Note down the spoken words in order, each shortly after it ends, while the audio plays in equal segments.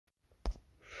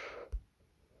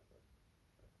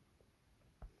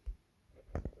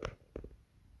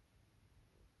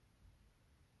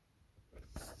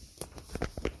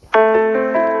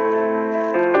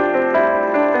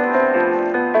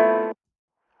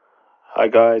Hi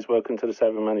guys, welcome to the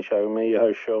Savvy Money Show. Me, your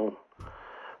host Sean.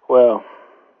 Well,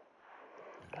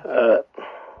 I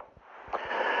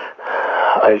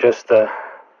just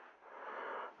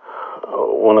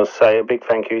want to say a big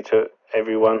thank you to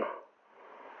everyone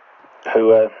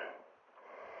who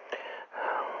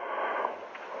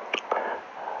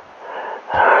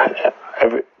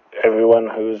everyone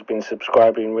who's been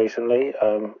subscribing recently.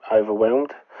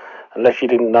 Overwhelmed. Unless you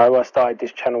didn't know, I started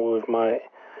this channel with my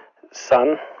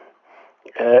son.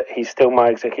 He's still my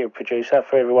executive producer.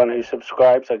 For everyone who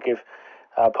subscribes, I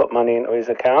put money into his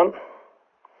account,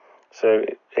 so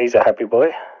he's a happy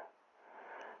boy.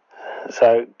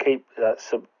 So keep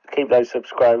those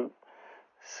subscribes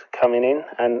coming in,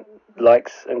 and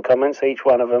likes and comments. Each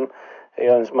one of them, he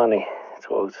earns money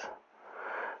towards.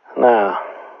 Now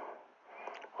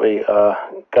we are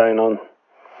going on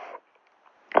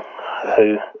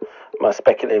to my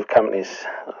speculative companies.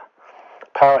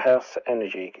 Powerhouse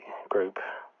Energy Group.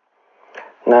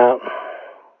 Now,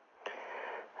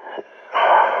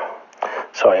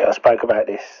 sorry, I spoke about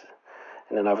this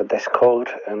in another Discord,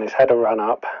 and it's had a run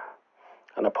up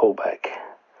and a pullback.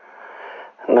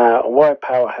 Now, why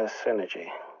Powerhouse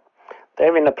Energy?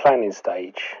 They're in the planning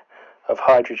stage of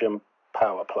hydrogen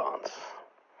power plants.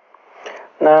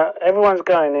 Now, everyone's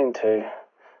going into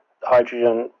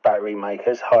hydrogen battery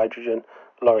makers, hydrogen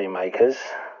lorry makers,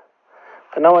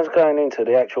 but no one's going into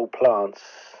the actual plants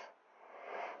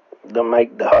that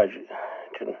make the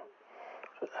hydrogen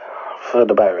for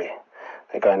the battery.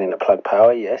 They're going into Plug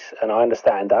Power, yes, and I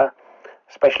understand that,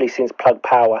 especially since Plug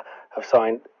Power have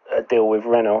signed a deal with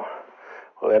Renault,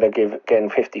 where they're getting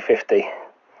 50-50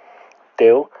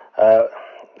 deal.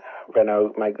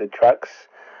 Renault make the trucks,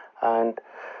 and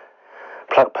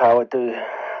Plug Power do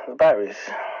the batteries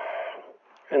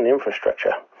and the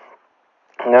infrastructure.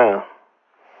 Now,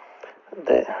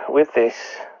 with this,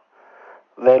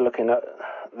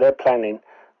 they're planning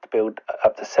to build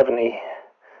up to 70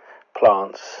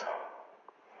 plants.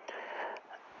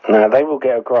 Now, they will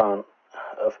get a grant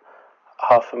of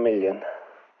 $500,000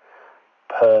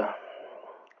 per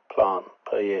plant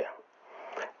per year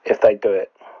if they do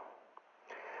it.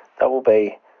 That will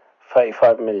be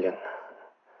 $35 million.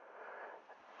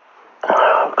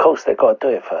 Of course, they've got to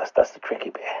do it first. That's the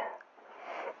tricky bit.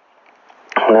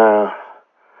 Now,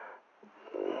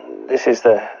 this is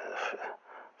the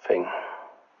thing.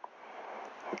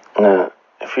 Now,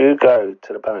 if you go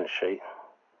to the balance sheet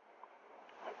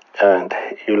and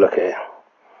you look at it,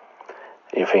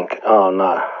 you think, oh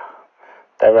no,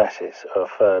 their assets are a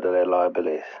third of their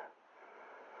liabilities.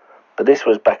 But this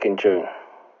was back in June.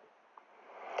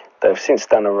 They've since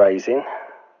done a raising,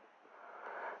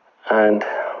 and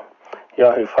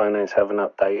Yahoo Finance haven't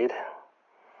updated,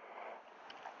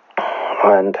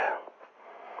 and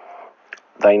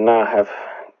they now have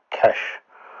cash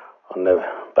on their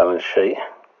balance sheet,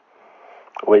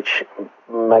 which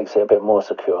makes it a bit more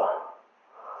secure.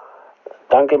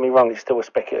 Don't get me wrong, it's still a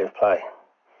speculative play.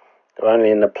 They're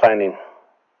only in the planning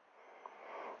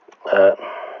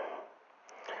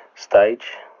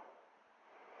stage.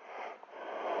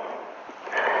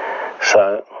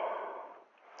 So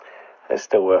it's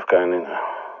still worth going in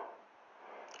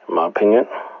my opinion.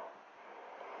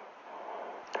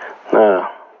 Now,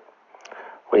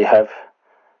 we have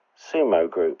Sumo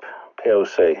Group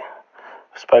PLC.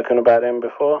 I've spoken about them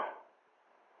before.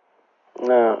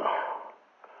 Now,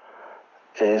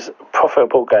 is a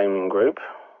profitable gaming group,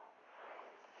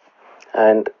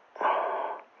 and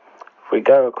if we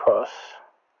go across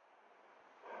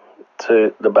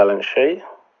to the balance sheet,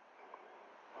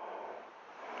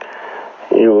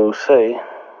 you will see,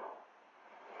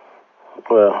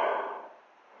 well,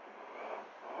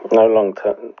 no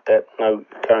long-term debt, no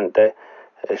current debt,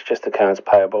 it's just accounts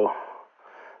payable.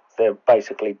 They're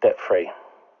basically debt-free.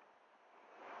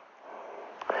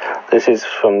 This is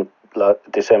from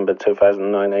December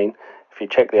 2019. If you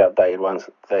check the updated ones,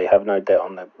 they have no debt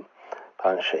on their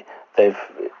balance sheet. They've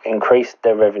increased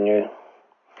their revenue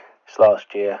this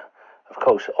last year. Of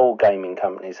course, all gaming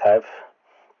companies have.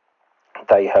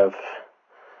 They have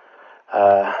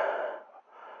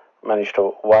managed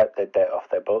to wipe their debt off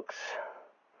their books,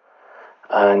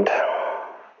 and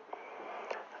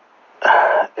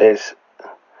it's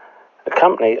a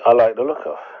company I like the look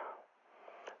of,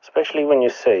 especially when you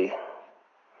see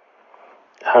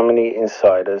how many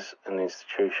insiders and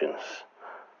institutions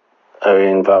are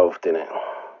involved in it.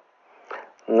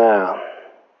 Now,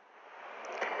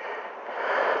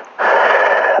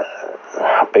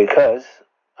 because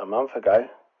a month ago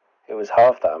it was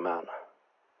half that amount,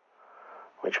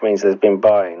 which means there's been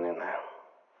buying in there.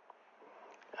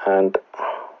 And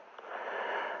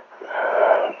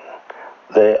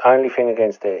the only thing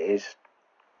against it is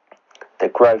the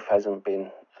growth hasn't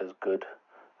been as good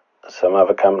as some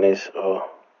other companies, or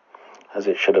as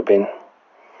it should have been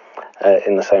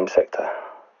in the same sector.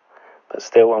 But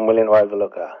still, I'm willing to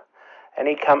overlook that.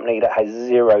 Any company that has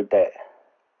zero debt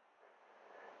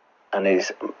and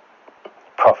is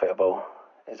profitable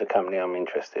is a company I'm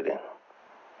interested in.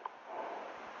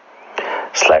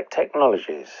 Slack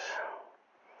Technologies.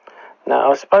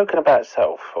 Now, I've spoken about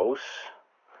Salesforce,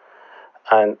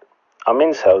 and I'm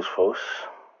in Salesforce,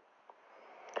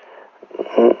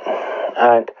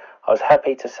 and I was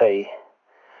happy to see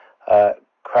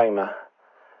Kramer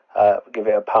give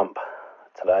it a pump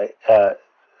today,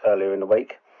 earlier in the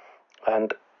week,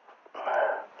 and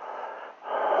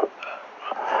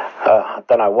I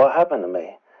don't know what happened to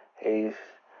me. He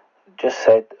just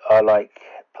said, I like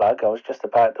plug. I was just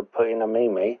about to put in a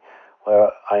meme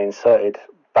where I inserted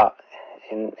but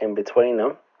in between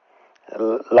them,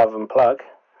 love and plug,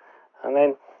 and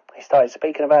then he started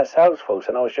speaking about Salesforce,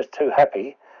 and I was just too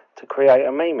happy to create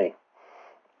a meme,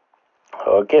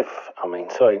 or a GIF,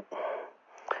 sorry.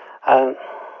 And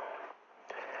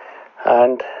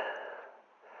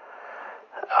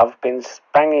I've been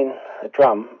banging a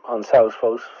drum on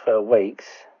Salesforce for weeks,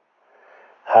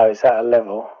 how it's at a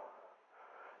level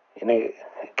you need to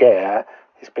get at.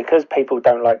 It's because people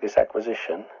don't like this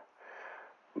acquisition,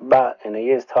 but in a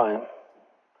year's time,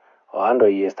 or under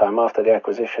a year's time after the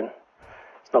acquisition,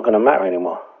 it's not going to matter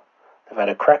anymore. They've had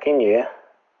a cracking year,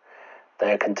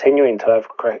 they are continuing to have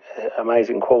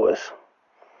amazing quarters,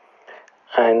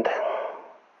 and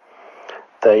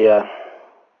they are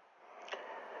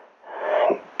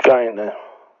going to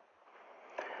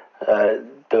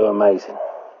do amazing.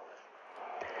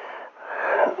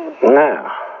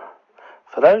 Now,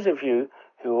 for those of you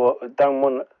who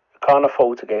can't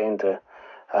afford to get into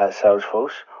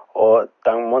Salesforce, or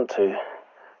don't want to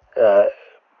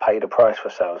pay the price for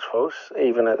Salesforce,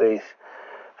 even at these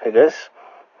figures,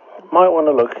 might want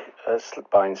to look at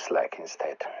buying Slack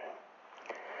instead.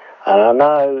 And I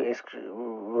know it's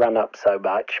run up so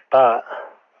much, but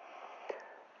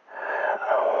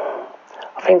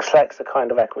I think Slack's the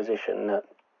kind of acquisition that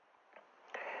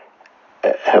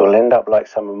it will end up like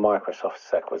some of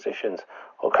Microsoft's acquisitions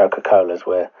or Coca-Cola's,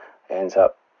 where it ends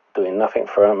up doing nothing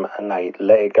for them and they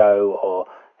let it go, or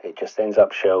it just ends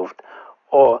up shelved,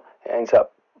 or it ends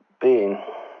up being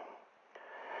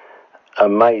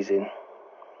amazing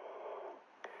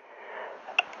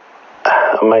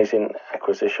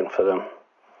acquisition for them,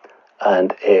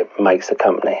 and it makes the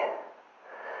company.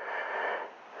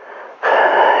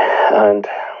 And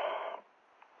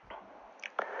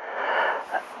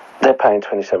they're paying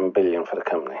 $27 billion for the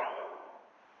company.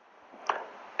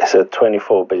 It's a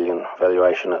 $24 billion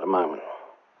valuation at the moment.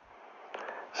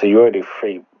 So you're already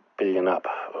 $3 billion up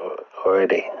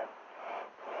already.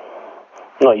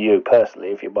 Not you personally,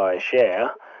 if you buy a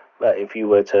share, but if you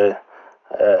were to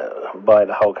buy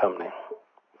the whole company.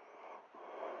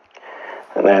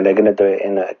 And now they're going to do it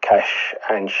in a cash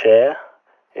and share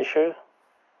issue.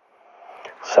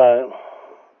 So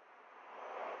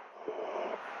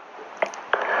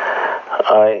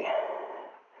I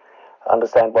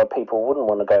understand why people wouldn't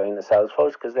want to go into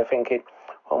Salesforce, because they're thinking,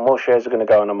 well, more shares are going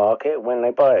to go on the market when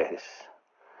they buy this.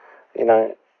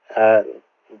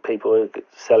 People are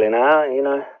selling out,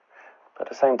 But at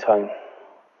the same time,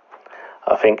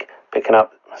 I think picking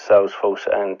up Salesforce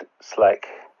and Slack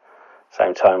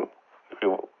same time,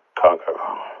 you can't go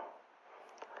wrong.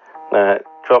 Now,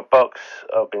 Dropbox,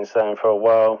 I've been saying for a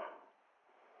while,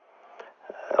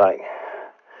 like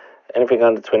anything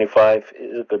under 25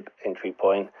 is a good entry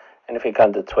point. Anything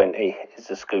under 20 is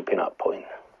a scooping up point.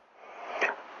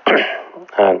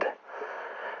 And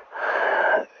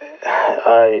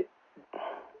I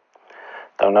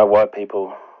don't know why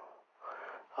people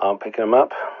aren't picking them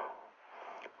up,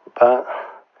 but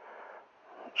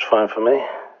it's fine for me.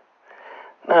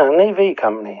 Now, an EV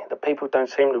company that people don't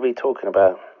seem to be talking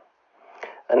about,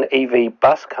 an EV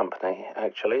bus company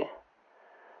actually,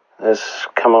 has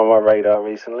come on my radar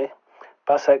recently.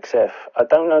 Bus XF. I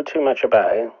don't know too much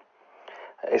about it.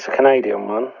 It's a Canadian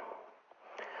one,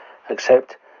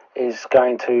 except it's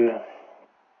going to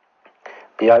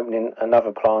be opening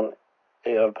another plant,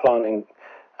 a plant in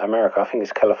America. I think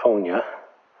it's California.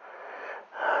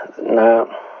 Now,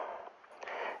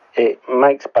 it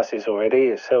makes buses already.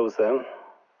 It sells them.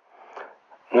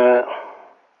 Now,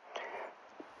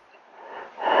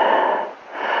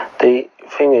 the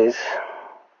thing is,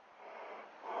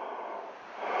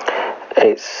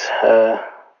 its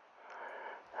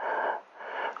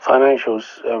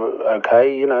financials are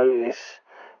okay. It's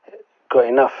got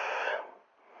enough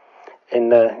in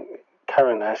the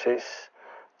current assets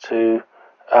to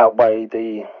outweigh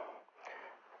the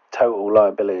total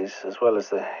liabilities as well as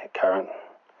the current.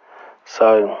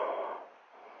 So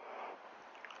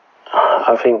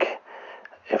I think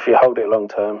if you hold it long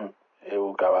term, it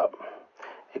will go up.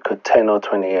 It could 10 or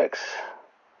 20x.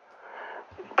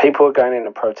 People are going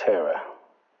into Proterra,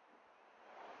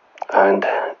 and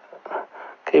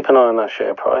keep an eye on that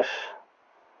share price.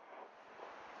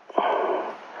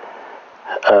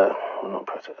 Not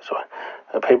Proterra, sorry.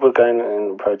 People are going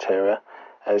in Proterra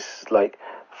as like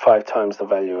 5 times the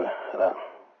value of that.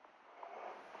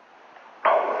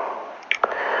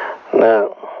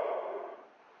 Now,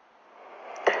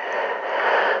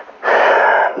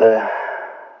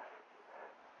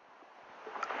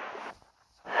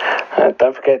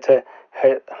 don't forget to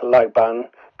hit the like button,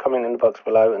 comment in the box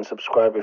below, and subscribe if